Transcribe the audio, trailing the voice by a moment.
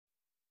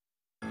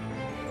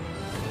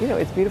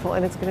it's beautiful,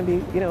 and it's going to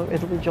be,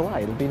 it'll be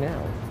July, it'll be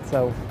now.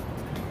 So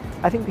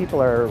I think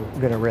people are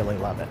going to really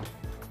love it.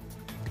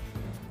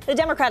 The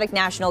Democratic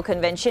National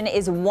Convention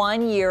is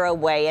 1 year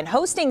away, and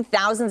hosting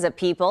thousands of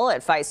people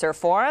at Fiserv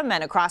Forum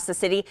and across the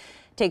city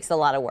takes a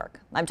lot of work.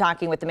 I'm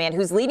talking with the man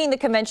who's leading the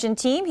convention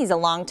team. He's a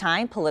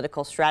longtime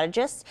political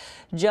strategist.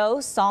 Joe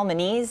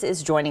Solmonese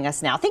is joining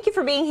us now. Thank you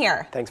for being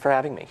here. Thanks for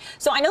having me.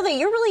 So I know that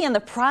you're really in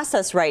the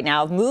process right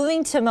now of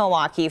moving to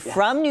Milwaukee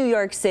from New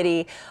York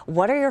City.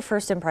 What are your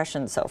first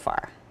impressions so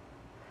far?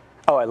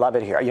 Oh, I love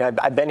it here.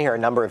 I've been here a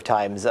number of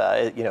times,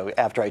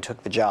 after I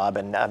took the job,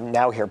 and I'm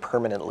now here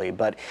permanently.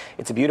 But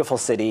it's a beautiful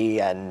city,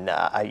 and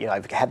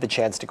I've had the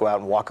chance to go out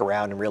and walk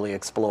around and really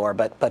explore.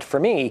 But for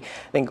me,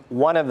 I think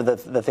one of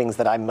the things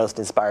that I'm most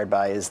inspired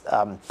by is,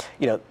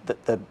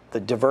 the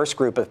diverse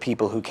group of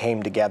people who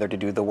came together to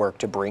do the work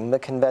to bring the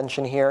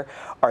convention here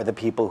are the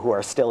people who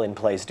are still in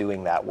place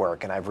doing that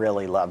work. And I've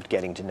really loved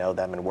getting to know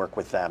them and work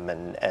with them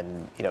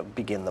and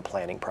begin the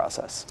planning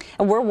process.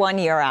 And we're 1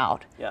 year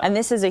out, and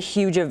this is a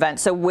huge event.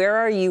 So where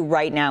are you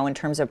right now in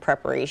terms of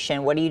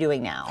preparation? What are you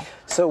doing now?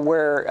 So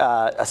we're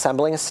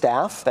assembling a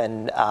staff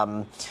and,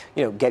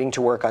 getting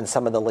to work on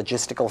some of the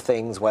logistical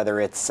things, whether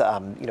it's,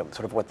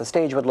 sort of what the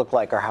stage would look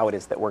like or how it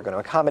is that we're going to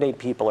accommodate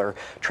people or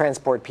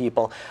transport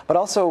people, but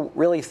also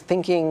really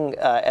thinking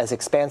as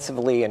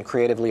expansively and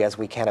creatively as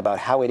we can about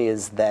how it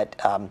is that,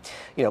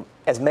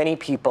 as many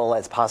people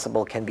as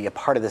possible can be a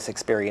part of this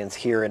experience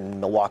here in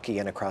Milwaukee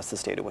and across the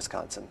state of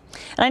Wisconsin.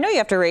 And I know you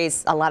have to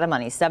raise a lot of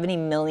money, $70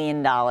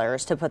 million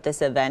to put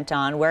this event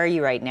on. Where are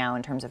you right now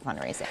in terms of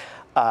fundraising?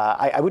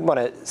 I wouldn't want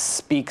to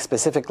speak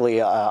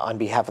specifically on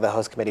behalf of the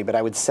host committee, but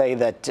I would say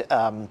that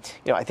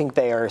I think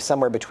they are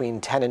somewhere between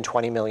 $10 and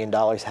 $20 million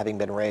having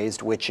been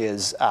raised, which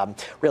is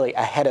really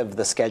ahead of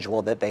the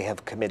schedule that they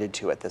have committed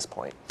to at this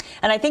point.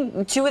 And I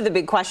think two of the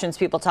big questions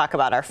people talk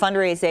about are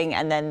fundraising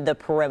and then the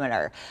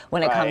perimeter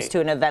when it comes to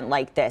an event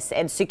like this,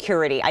 and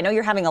security. I know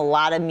you're having a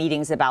lot of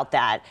meetings about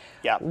that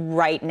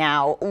right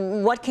now.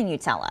 What can you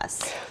tell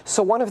us?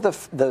 So one of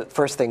the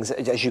first things,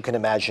 as you can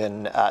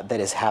imagine, that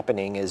is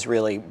happening is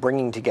really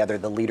bringing together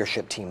the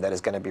leadership team that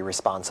is going to be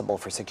responsible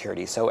for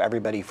security. So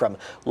everybody from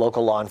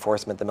local law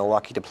enforcement, the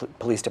Milwaukee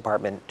Police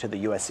Department, to the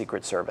U.S.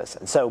 Secret Service.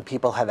 And so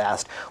people have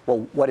asked, well,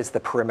 what is the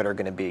perimeter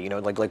going to be?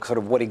 Like sort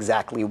of what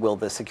exactly will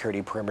the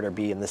security perimeter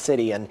be in the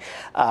city? And,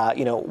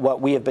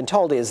 what we have been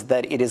told is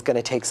that it is going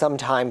to take some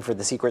time for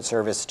the Secret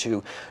Service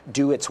to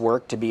do its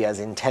work, to be as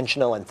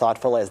intentional and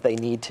thoughtful as they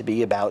need to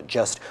be about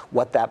just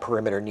what that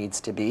perimeter needs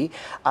to be.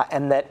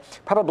 And that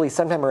probably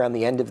sometime around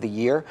the end of the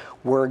year,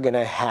 we're going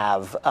to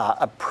have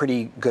a pretty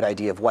good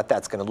idea of what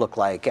that's going to look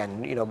like.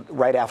 And,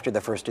 right after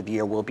the first of the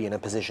year, we'll be in a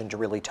position to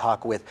really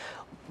talk with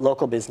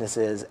local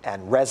businesses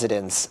and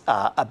residents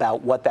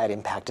about what that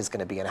impact is going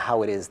to be and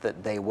how it is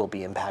that they will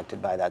be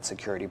impacted by that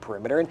security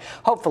perimeter. And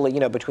hopefully,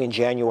 between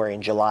January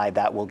and July,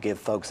 that will give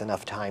folks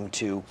enough time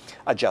to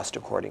adjust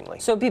accordingly.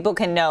 So people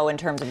can know in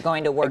terms of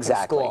going to work or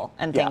school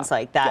and things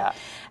like that.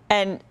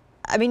 And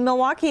I mean,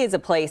 Milwaukee is a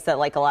place that,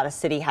 like a lot of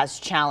city, has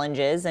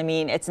challenges. I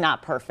mean, it's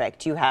not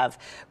perfect. You have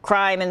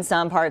crime in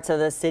some parts of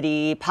the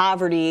city,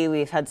 poverty.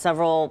 We've had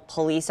several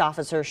police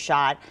officers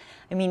shot.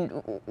 I mean,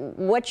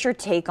 what's your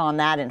take on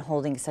that and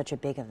holding such a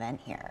big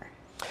event here?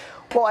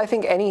 Well, I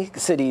think any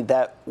city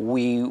that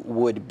we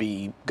would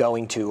be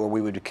going to, or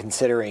we would be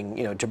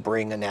considering, to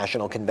bring a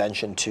national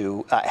convention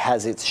to,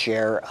 has its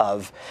share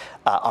of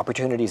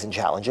opportunities and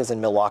challenges,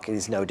 and Milwaukee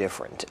is no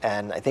different.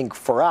 And I think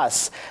for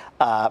us,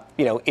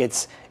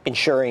 it's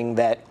ensuring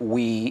that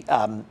we,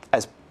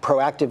 as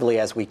proactively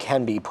as we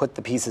can be, put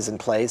the pieces in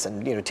place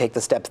and take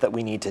the steps that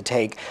we need to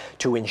take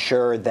to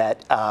ensure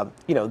that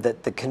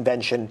that the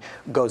convention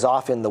goes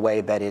off in the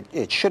way that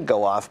it should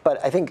go off.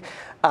 But I think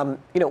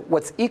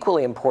what's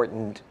equally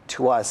important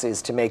to us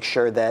is to make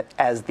sure that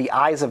as the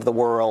eyes of the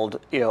world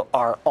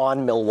are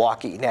on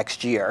Milwaukee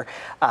next year,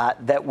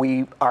 that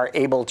we are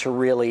able to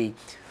really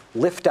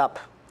lift up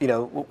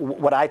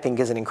what I think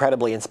is an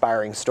incredibly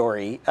inspiring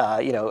story,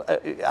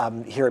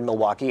 here in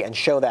Milwaukee, and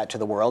show that to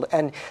the world,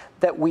 and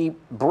that we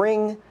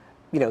bring,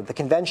 the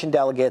convention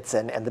delegates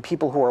and the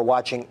people who are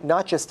watching,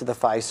 not just to the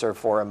Fiserv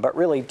Forum, but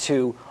really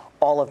to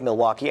all of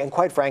Milwaukee, and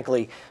quite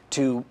frankly,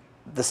 to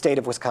the state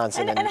of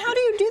Wisconsin. And how do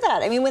you do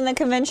that? I mean, when the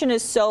convention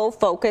is so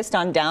focused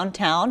on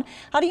downtown,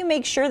 how do you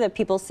make sure that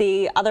people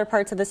see other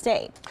parts of the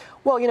state?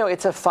 Well,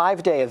 it's a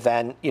 5-day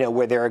event,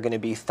 where there are going to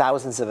be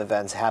thousands of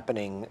events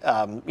happening,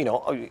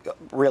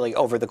 really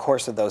over the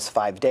course of those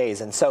 5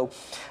 days. And so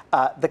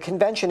the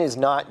convention is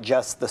not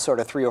just the sort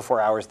of 3 or 4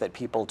 hours that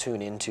people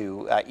tune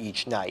into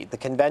each night. The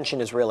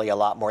convention is really a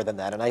lot more than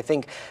that. And I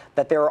think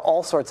that there are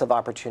all sorts of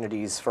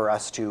opportunities for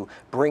us to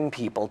bring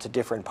people to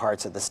different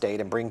parts of the state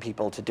and bring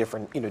people to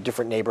different,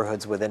 different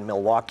neighborhoods within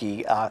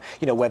Milwaukee,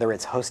 whether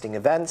it's hosting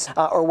events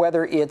or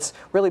whether it's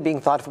really being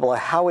thoughtful about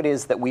how it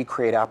is that we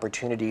create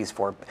opportunities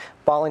for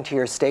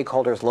volunteers,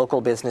 stakeholders,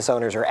 local business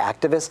owners, or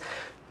activists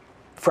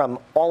from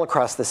all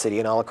across the city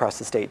and all across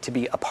the state to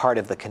be a part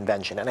of the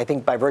convention. And I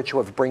think by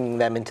virtue of bringing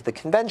them into the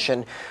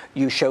convention,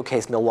 you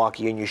showcase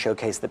Milwaukee and you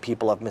showcase the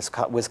people of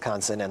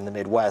Wisconsin and the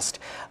Midwest,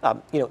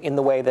 in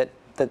the way that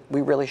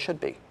we really should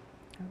be.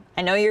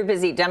 I know you're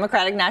busy.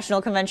 Democratic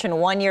National Convention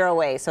 1 year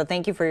away, so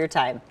thank you for your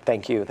time.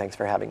 Thank you. Thanks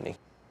for having me.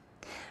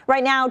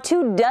 Right now,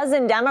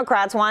 24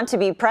 Democrats want to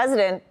be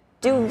president.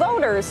 Do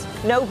voters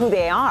know who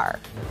they are?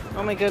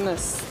 Oh my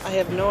goodness, I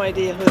have no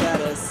idea who that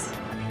is.